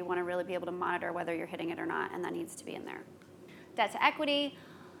margin goal, you want to really be able to monitor whether you're hitting it or not, and that needs to be in there. Debt to equity.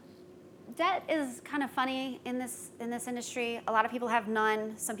 Debt is kind of funny in this industry. A lot of people have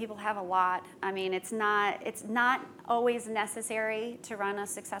none. Some people have a lot. I mean, it's not always necessary to run a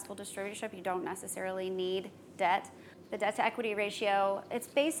successful distributorship. You don't necessarily need debt. The debt to equity ratio, it's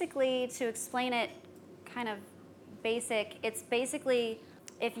basically, to explain it kind of basic, it's basically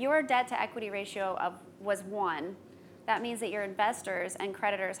if your debt to equity ratio was 1, that means that your investors and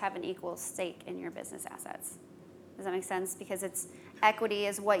creditors have an equal stake in your business assets. Does that make sense? Because equity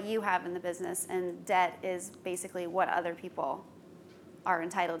is what you have in the business, and debt is basically what other people are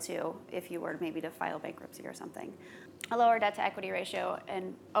entitled to if you were maybe to file bankruptcy or something. A lower debt to equity ratio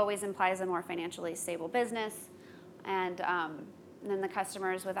always implies a more financially stable business, and then the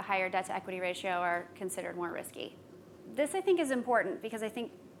customers with a higher debt to equity ratio are considered more risky. This, I think, is important because I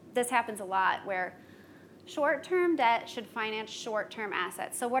think this happens a lot where short-term debt should finance short-term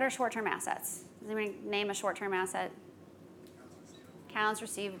assets. So what are short-term assets? Does anybody name a short-term asset? Accounts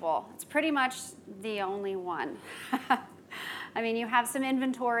receivable. It's pretty much the only one. I mean, you have some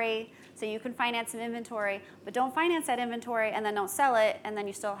inventory, so you can finance some inventory, but don't finance that inventory and then don't sell it, and then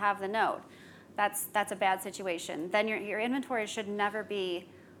you still have the note. That's a bad situation. Then your inventory should never be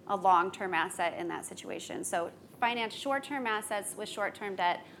a long-term asset in that situation. So finance short-term assets with short-term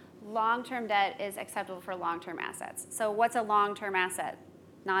debt. Long-term debt is acceptable for long-term assets. So what's a long-term asset?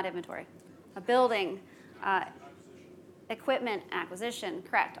 Not inventory. A building, equipment acquisition,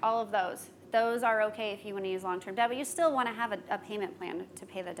 correct, all of those. Those are okay if you want to use long-term debt, but you still want to have a payment plan to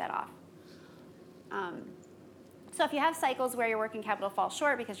pay the debt off. So if you have cycles where your working capital falls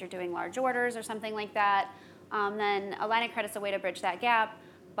short because you're doing large orders or something like that, then a line of credit's a way to bridge that gap,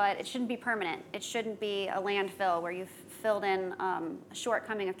 but it shouldn't be permanent. It shouldn't be a landfill where you've filled in a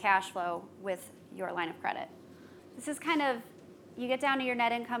shortcoming of cash flow with your line of credit. This is kind of, you get down to your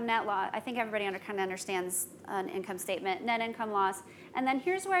net income, net loss. I think everybody kind of understands an income statement, net income loss. And then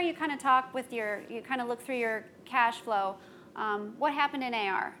here's where you kind of talk with you kind of look through your cash flow. What happened in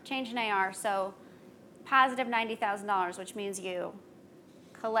AR? Change in AR. So positive $90,000, which means you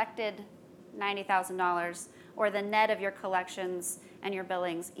collected $90,000, or the net of your collections and your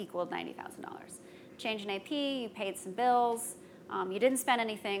billings equaled $90,000. Change in AP, you paid some bills, you didn't spend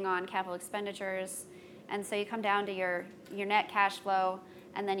anything on capital expenditures, and so you come down to your net cash flow,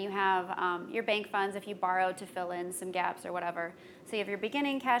 and then you have your bank funds if you borrowed to fill in some gaps or whatever. So you have your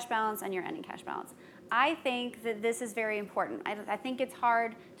beginning cash balance and your ending cash balance. I think that this is very important. I think it's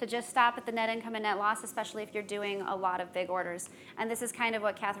hard to just stop at the net income and net loss, especially if you're doing a lot of big orders. And this is kind of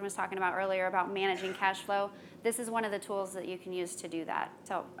what Catherine was talking about earlier about managing cash flow. This is one of the tools that you can use to do that.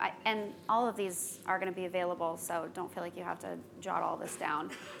 So, and all of these are going to be available, so don't feel like you have to jot all this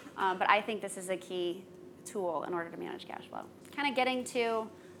down. But I think this is a key tool in order to manage cash flow. Kind of getting to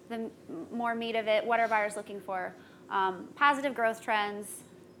the more meat of it, what are buyers looking for? Positive growth trends,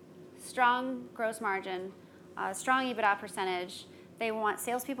 strong gross margin, strong EBITDA percentage. They want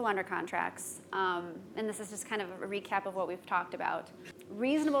salespeople under contracts. And this is just kind of a recap of what we've talked about.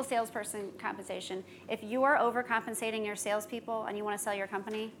 Reasonable salesperson compensation. If you are overcompensating your salespeople and you want to sell your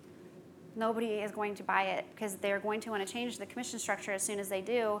company, nobody is going to buy it because they're going to want to change the commission structure as soon as they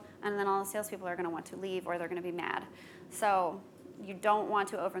do, and then all the salespeople are going to want to leave or they're going to be mad. So you don't want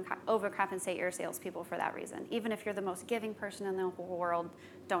to overcompensate your salespeople for that reason. Even if you're the most giving person in the whole world,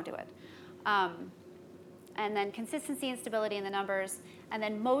 don't do it. And then consistency and stability in the numbers, and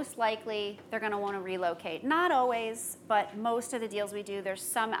then most likely they're going to want to relocate. Not always, but most of the deals we do, there's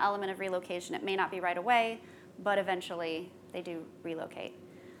some element of relocation. It may not be right away, but eventually they do relocate.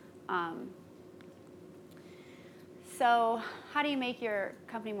 So how do you make your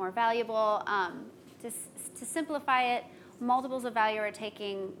company more valuable? To simplify it, multiples of value they're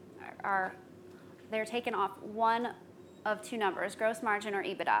taken off one of two numbers, gross margin or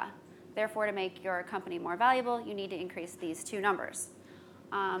EBITDA. Therefore, to make your company more valuable, you need to increase these two numbers.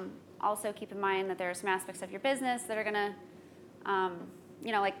 Also, keep in mind that there are some aspects of your business that are going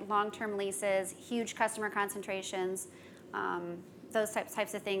to, like long-term leases, huge customer concentrations. Those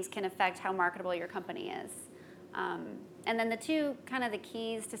types of things can affect how marketable your company is. And then the two kind of the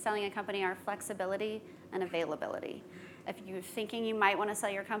keys to selling a company are flexibility and availability. If you're thinking you might want to sell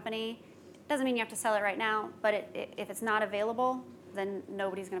your company, it doesn't mean you have to sell it right now, but if it's not available, then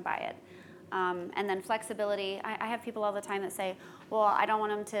nobody's going to buy it. And then flexibility. I have people all the time that say, well, I don't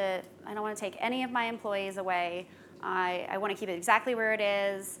want to take any of my employees away. I want to keep it exactly where it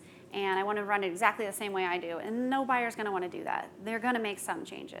is, and I want to run it exactly the same way I do. And no buyer's going to want to do that. They're going to make some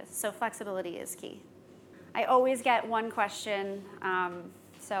changes. So flexibility is key. I always get one question,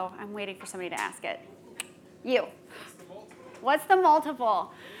 so I'm waiting for somebody to ask it. You. What's the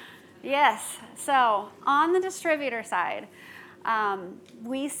multiple? Yes. So on the distributor side,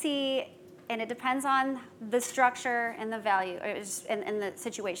 we see, and it depends on the structure and the value and the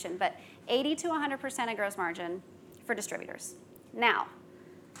situation, but 80 to 100% of gross margin for distributors. Now,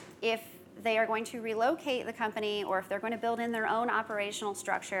 if they are going to relocate the company or if they're going to build in their own operational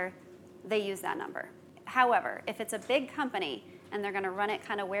structure, they use that number. However, if it's a big company and they're going to run it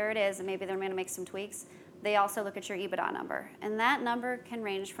kind of where it is and maybe they're going to make some tweaks, they also look at your EBITDA number. And that number can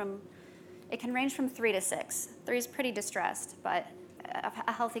range from 3 to 6. 3 is pretty distressed, but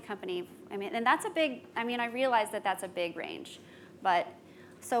a healthy company, and that's a big, I realize that that's a big range. But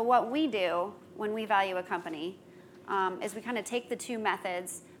so what we do when we value a company is we kind of take the two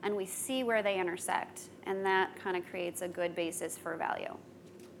methods and we see where they intersect, and that kind of creates a good basis for value.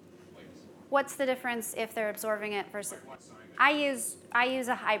 What's the difference if they're absorbing it versus? I use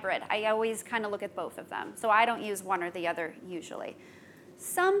a hybrid. I always kind of look at both of them. So I don't use one or the other usually.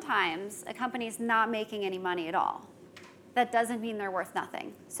 Sometimes a company's not making any money at all. That doesn't mean they're worth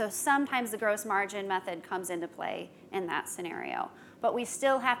nothing. So sometimes the gross margin method comes into play in that scenario. But we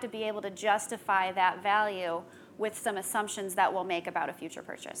still have to be able to justify that value with some assumptions that we'll make about a future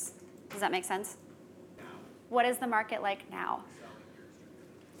purchase. Does that make sense? What is the market like now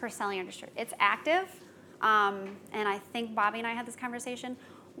for selling your distributor? It's active, and I think Bobby and I had this conversation.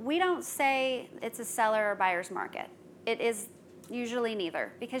 We don't say it's a seller or buyer's market. It is usually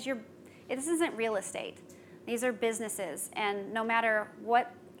neither, because this isn't real estate. These are businesses, and no matter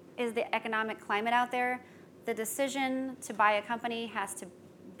what is the economic climate out there, the decision to buy a company has to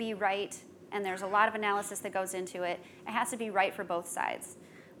be right, and there's a lot of analysis that goes into it. It has to be right for both sides.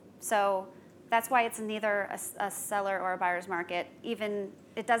 So that's why it's neither a seller or a buyer's market. Even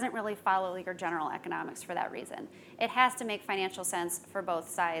it doesn't really follow your general economics for that reason. It has to make financial sense for both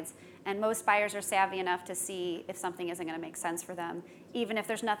sides, and most buyers are savvy enough to see if something isn't going to make sense for them. Even if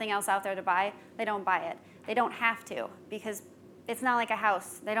there's nothing else out there to buy, they don't buy it. They don't have to, because it's not like a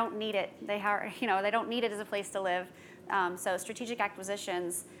house. They don't need it. They don't need it as a place to live. So strategic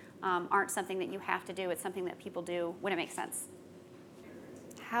acquisitions aren't something that you have to do. It's something that people do when it makes sense.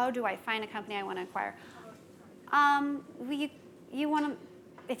 How do I find a company I want to acquire?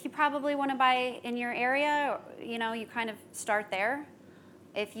 if you probably want to buy in your area, you kind of start there.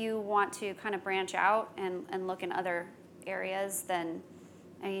 If you want to kind of branch out and look in other areas, then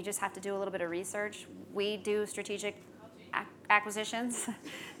you just have to do a little bit of research. We do strategic acquisitions.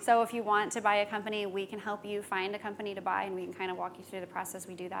 So if you want to buy a company, we can help you find a company to buy, and we can kind of walk you through the process.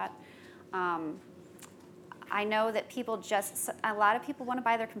 We do that. I know that a lot of people want to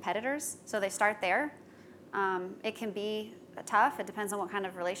buy their competitors, so they start there. It can be tough. It depends on what kind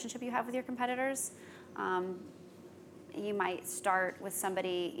of relationship you have with your competitors. You might start with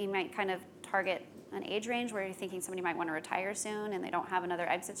somebody, you might kind of target an age range where you're thinking somebody might want to retire soon and they don't have another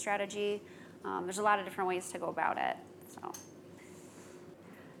exit strategy. There's a lot of different ways to go about it. So,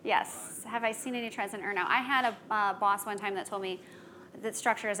 yes. Have I seen any trends in earnout? I had a boss one time that told me that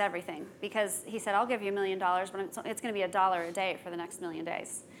structure is everything, because he said, I'll give you $1 million, but it's going to be $1 a day for the next 1,000,000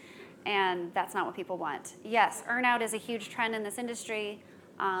 days. And that's not what people want. Yes, earnout is a huge trend in this industry.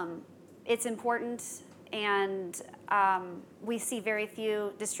 It's important, and we see very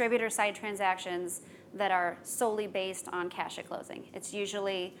few distributor side transactions that are solely based on cash at closing. It's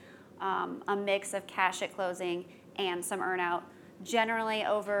usually a mix of cash at closing and some earnout, generally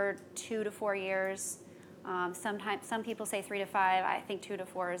over 2 to 4 years. Sometimes some people say 3 to 5. I think 2 to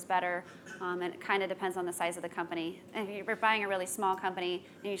 4 is better, and it kind of depends on the size of the company. If you're buying a really small company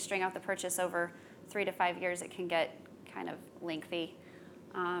and you string out the purchase over 3 to 5 years, it can get kind of lengthy.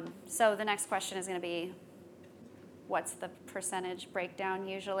 So the next question is going to be, what's the percentage breakdown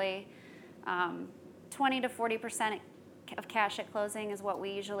usually? 20 to 40% of cash at closing is what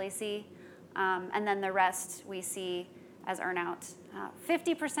we usually see, and then the rest we see as earnout.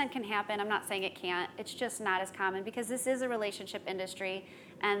 50% can happen. I'm not saying it can't. It's just not as common because this is a relationship industry,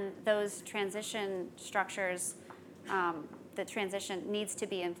 and those transition structures, the transition needs to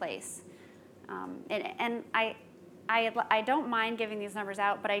be in place. And I don't mind giving these numbers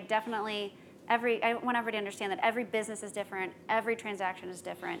out, but I definitely, I want everybody to understand that every business is different, every transaction is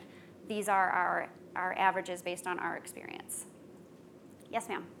different. These are our averages based on our experience. Yes,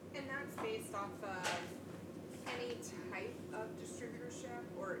 ma'am. And that's based off of any type of distributorship,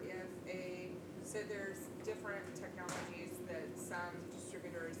 or so there's different technologies that some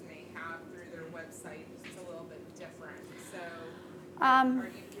distributors may have through their website. It's a little bit different. So are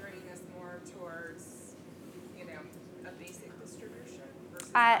you gearing this more towards, a basic distributorship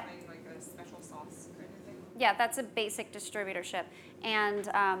versus something like a special sauce kind of thing? Yeah, that's a basic distributorship. And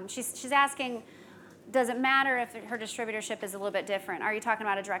she's asking, does it matter if her distributorship is a little bit different? Are you talking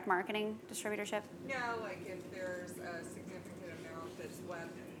about a direct marketing distributorship? No, like if there's a significant amount that's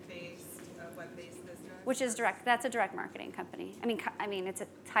web-based business. Which is direct. That's a direct marketing company. I mean, it's a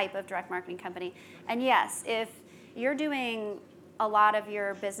type of direct marketing company. And yes, if you're doing a lot of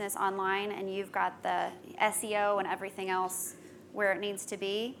your business online and you've got the SEO and everything else where it needs to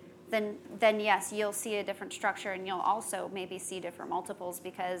be, then yes, you'll see a different structure, and you'll also maybe see different multiples,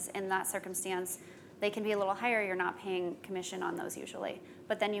 because in that circumstance, they can be a little higher. You're not paying commission on those usually.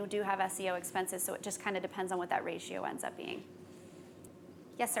 But then you do have SEO expenses, so it just kind of depends on what that ratio ends up being.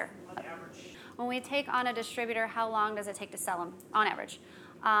 Yes, sir? On average. When we take on a distributor, how long does it take to sell them on average?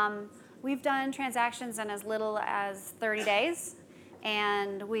 We've done transactions in as little as 30 days,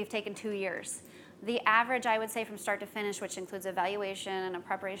 and we've taken 2 years. The average, I would say, from start to finish, which includes evaluation and a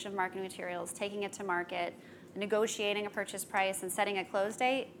preparation of marketing materials, taking it to market, negotiating a purchase price, and setting a close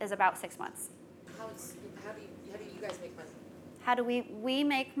date, is about 6 months. How do you guys make money? How do we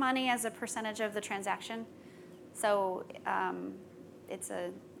make money as a percentage of the transaction? So it's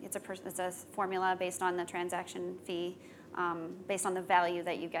a formula based on the transaction fee, based on the value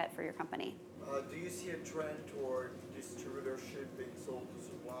that you get for your company. Do you see a trend toward distributorship being sold to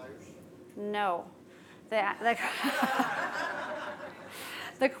suppliers? No.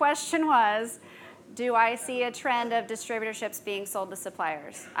 The question was, do I see a trend of distributorships being sold to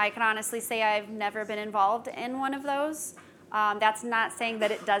suppliers? I can honestly say I've never been involved in one of those. That's not saying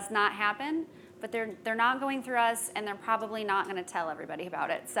that it does not happen, but they're not going through us, and they're probably not going to tell everybody about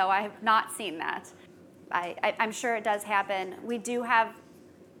it. So I have not seen that. I'm sure it does happen. We do have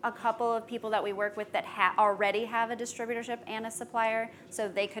a couple of people that we work with that already have a distributorship and a supplier, so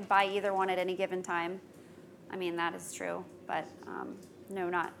they could buy either one at any given time. I mean, that is true, but no,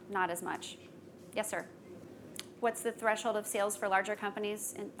 not as much. Yes, sir. What's the threshold of sales for larger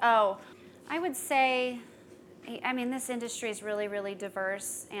companies? I would say, this industry is really, really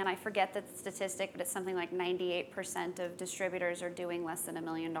diverse, and I forget the statistic, but it's something like 98% of distributors are doing less than $1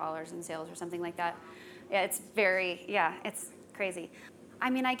 million in sales or something like that. Yeah, it's crazy.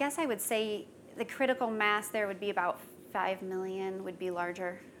 I guess I would say the critical mass there would be about 5 million would be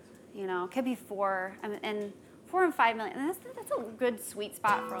larger. It could be 4. And 4 and 5 million. And that's a good sweet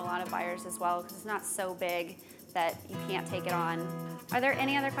spot for a lot of buyers as well, because it's not so big that you can't take it on. Are there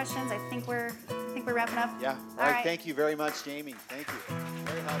any other questions? I think we're wrapping up. Yeah. All right. Thank you very much, Jamie. Thank you.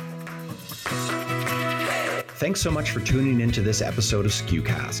 Very helpful. Thanks so much for tuning into this episode of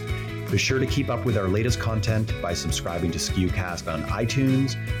skucast. Be sure to keep up with our latest content by subscribing to skucast on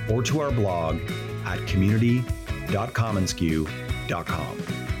iTunes or to our blog at community.commonsku.com.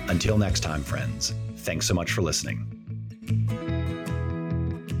 Until next time, friends, thanks so much for listening.